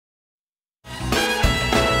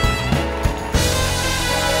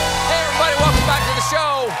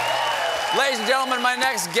gentlemen, my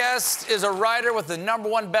next guest is a writer with the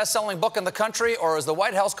 #1 best-selling book in the country, or as the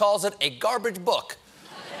White House calls it, a garbage book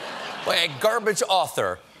by a garbage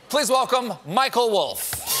author. Please welcome Michael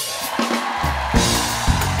Wolff.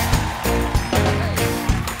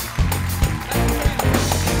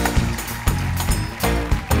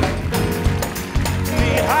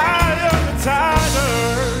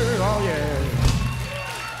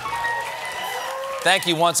 Thank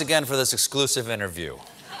you once again for this exclusive interview.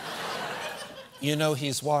 You know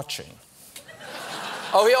he's watching.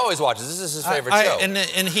 Oh, he always watches. This is his favorite show.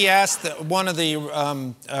 And he asked, one of the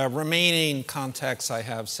remaining contacts I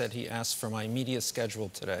have said he asked for my media schedule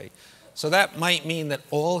today. So that might mean that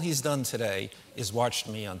all he's done today is watched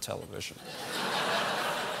me on television.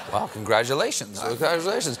 Wow, congratulations.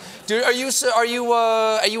 Congratulations. Dude, are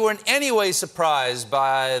you in any way surprised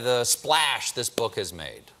by the splash this book has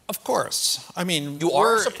made? Of course. I mean, you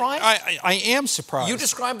are surprised? I am surprised. You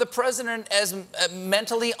described the president as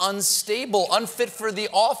mentally unstable, unfit for the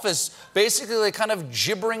office, basically like kind of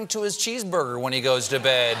gibbering to his cheeseburger when he goes to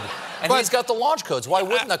bed. And he's got the launch codes. Why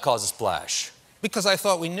wouldn't that cause a splash? Because I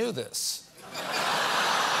thought we knew this.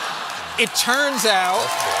 It turns out...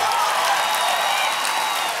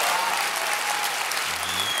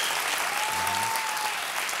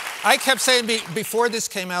 I kept saying before this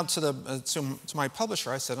came out to my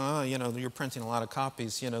publisher, I said, "Oh, you know, you're printing a lot of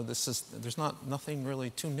copies. You know, there's nothing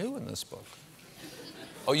really too new in this book."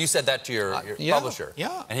 Oh, you said that to your publisher?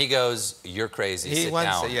 Yeah. And he goes, "You're crazy. Sit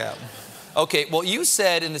down." Yeah. Okay. Well, you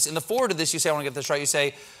said in the forward of this, you say, I want to get this right. You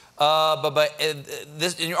say,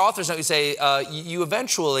 this in your author's note, you say you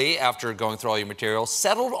eventually, after going through all your material,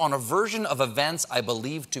 settled on a version of events I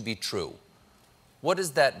believe to be true. What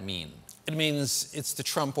does that mean? It means it's the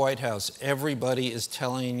Trump White House. Everybody is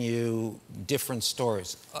telling you different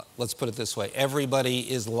stories. Let's put it this way. Everybody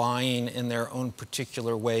is lying in their own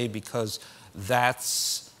particular way because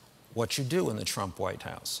that's what you do in the Trump White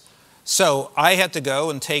House. So I had to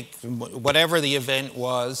go and take whatever the event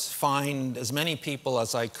was, find as many people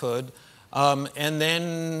as I could, and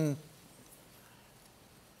then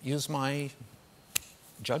use my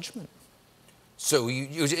judgment. So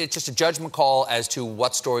it's just a judgment call as to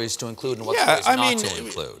what stories to include and what stories not to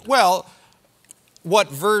include. Well, what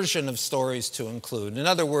version of stories to include? In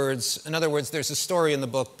other words, there's a story in the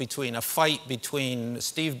book between a fight between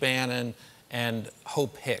Steve Bannon and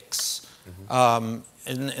Hope Hicks, and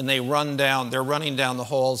they're running down the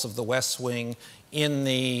halls of the West Wing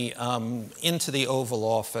into the Oval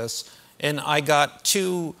Office, and I got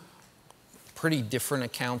two pretty different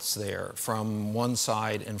accounts there from one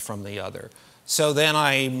side and from the other. So then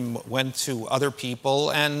I went to other people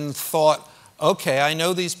and thought, okay, I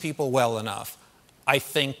know these people well enough.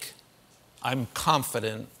 I'm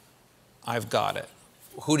confident I've got it.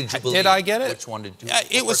 Who did you believe? Did I get it? Which one did you?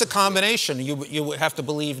 It was a combination. You have to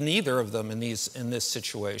believe neither of them in this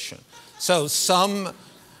situation. So some,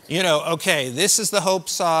 okay, this is the Hope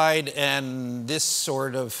side, and this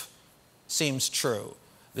sort of seems true.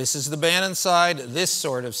 This is the Bannon side. This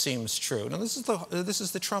sort of seems true. Now, this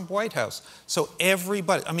is the Trump White House. So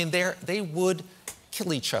everybody, I mean, they would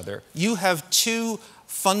kill each other. You have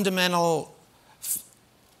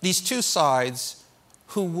these two sides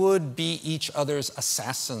who would be each other's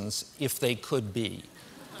assassins if they could be.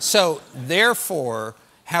 So therefore,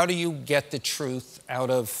 how do you get the truth out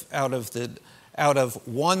of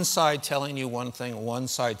one side telling you one thing, one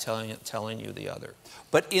side telling you the other?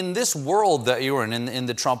 But in this world that you were in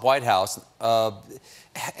the Trump White House, the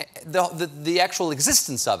actual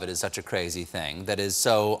existence of it is such a crazy thing that is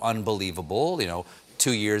so unbelievable.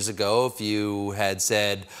 2 years ago, if you had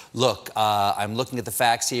said, look, I'm looking at the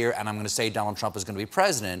facts here, and I'm going to say Donald Trump is going to be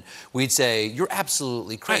president, we'd say, you're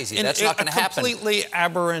absolutely crazy. That's not going to happen. A completely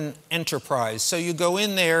aberrant enterprise. So you go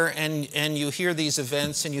in there, and you hear these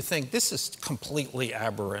events, and you think, this is completely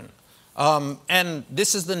aberrant. And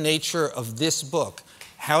this is the nature of this book.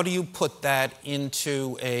 How do you put that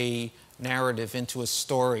into a narrative, into a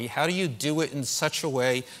story? How do you do it in such a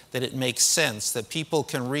way that it makes sense, that people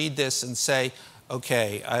can read this and say,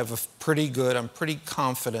 okay, I'm pretty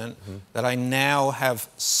confident that I now have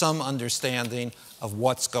some understanding of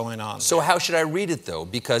what's going on. So how should I read it, though?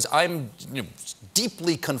 Because I'm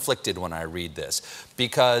deeply conflicted when I read this.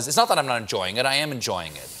 Because it's not that I'm not enjoying it, I am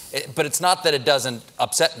enjoying it. But it's not that it doesn't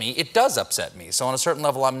upset me, it does upset me. So on a certain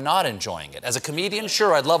level, I'm not enjoying it. As a comedian,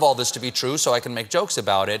 sure, I'd love all this to be true so I can make jokes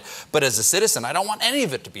about it. But as a citizen, I don't want any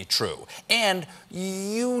of it to be true. And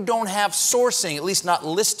you don't have sourcing, at least not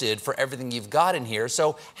listed, for everything you've got in here.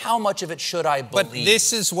 So how much of it should I believe? But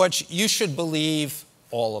this is what you should believe,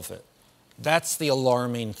 all of it. That's the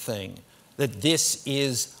alarming thing, that this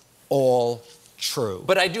is all true.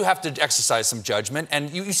 But I do have to exercise some judgment. And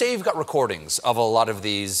you say you've got recordings of a lot of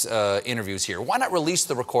these interviews here. Why not release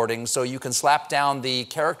the recordings so you can slap down the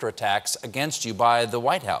character attacks against you by the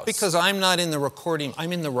White House? Because I'm not in the recording,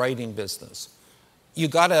 I'm in the writing business. You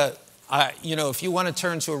gotta, you know, if you want to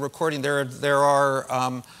turn to a recording, there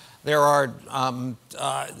are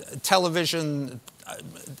television.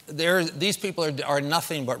 These people are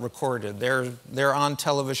nothing but recorded. They're on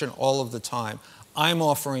television all of the time. I'm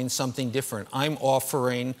offering something different. I'm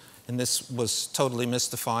offering, and this was totally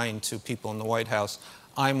mystifying to people in the White House,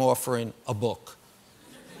 I'm offering a book.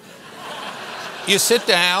 You sit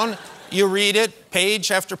down, you read it,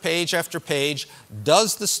 page after page after page.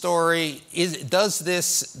 Does the story, does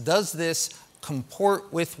this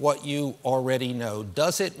comport with what you already know?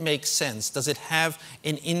 Does it make sense? Does it have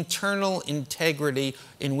an internal integrity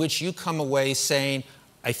in which you come away saying,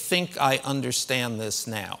 I think I understand this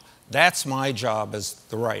now? That's my job as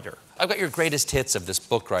the writer. I've got your greatest hits of this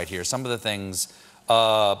book right here. Some of the things,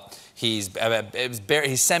 he's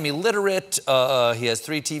semi-literate, he has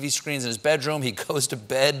 3 TV screens in his bedroom, he goes to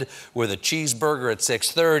bed with a cheeseburger at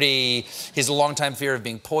 6:30, he has a long-time fear of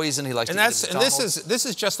being poisoned, he likes to eat at McDonald's. And this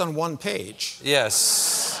is just on one page.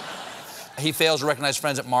 Yes. He fails to recognize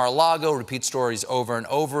friends at Mar-a-Lago, repeats stories over and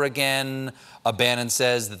over again. Bannon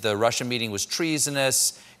says that the Russia meeting was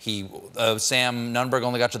treasonous. Sam Nunberg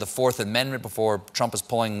only got to the 4th Amendment before Trump is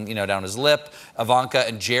pulling, down his lip. Ivanka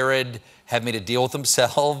and Jared have made a deal with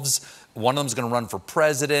themselves. One of them is going to run for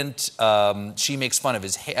president. She makes fun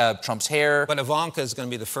of Trump's hair. But Ivanka is going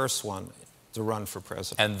to be the first one to run for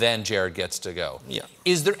president. And then Jared gets to go. Yeah.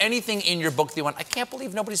 Is there anything in your book that you want, I can't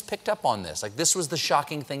believe nobody's picked up on this. Like, this was the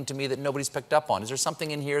shocking thing to me that nobody's picked up on. Is there something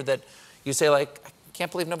in here that you say, like, I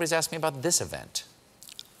can't believe nobody's asked me about this event?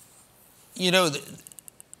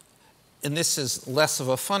 And this is less of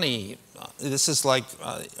a funny, this is like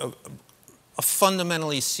a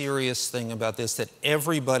fundamentally serious thing about this, that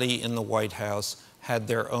everybody in the White House had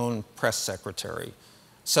their own press secretary.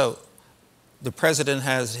 So the president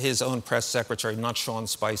has his own press secretary, not Sean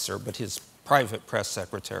Spicer, but his private press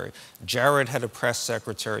secretary. Jared had a press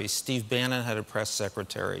secretary. Steve Bannon had a press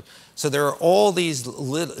secretary. So there are all these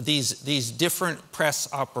different press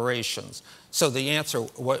operations. So the answer,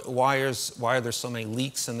 why are there so many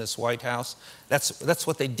leaks in this White House? That's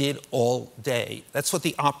what they did all day. That's what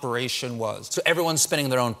the operation was. So everyone's spinning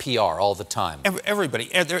their own PR all the time? Everybody.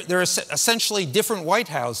 There are essentially different White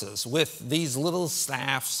Houses with these little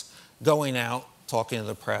staffs going out, talking to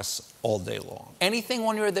the press all day long. Anything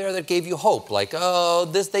when you were there that gave you hope? Like, oh,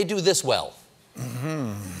 they do this well.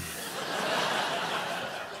 Mm-hmm.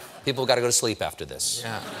 People got to go to sleep after this.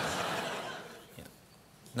 Yeah.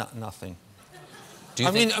 Nothing. Do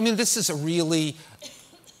you think... I mean, this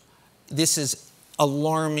is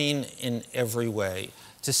alarming in every way.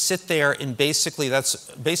 To sit there and basically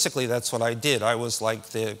that's what I did. I was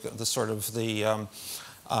like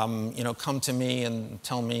come to me and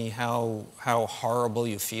tell me how horrible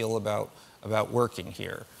you feel about working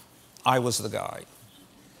here. I was the guy.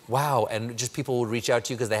 Wow, and just people would reach out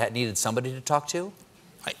to you because they needed somebody to talk to?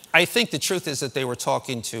 I think the truth is that they were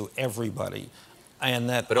talking to everybody, and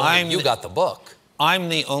that but only you got the book. I'm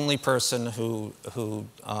the only person who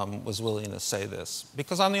was willing to say this,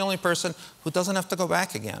 because I'm the only person who doesn't have to go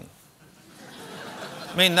back again.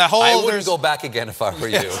 I mean, I wouldn't go back again if I were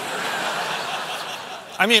you.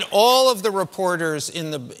 I mean, all of the reporters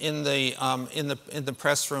in the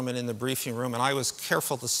press room and in the briefing room, and I was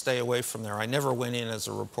careful to stay away from there. I never went in as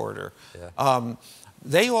a reporter. Yeah.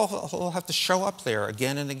 They all have to show up there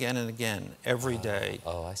again and again and again every day.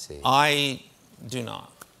 Oh, I see. I do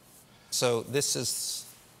not. So this is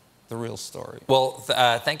the real story. Well,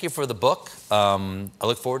 thank you for the book. I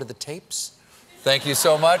look forward to the tapes. Thank you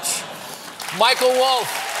so much. Michael Wolff,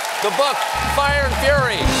 the book, Fire and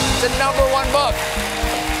Fury. It's the #1 book.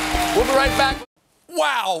 We'll be right back.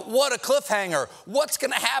 Wow, what a cliffhanger. What's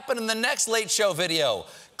going to happen in the next Late Show video?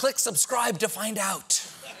 Click subscribe to find out.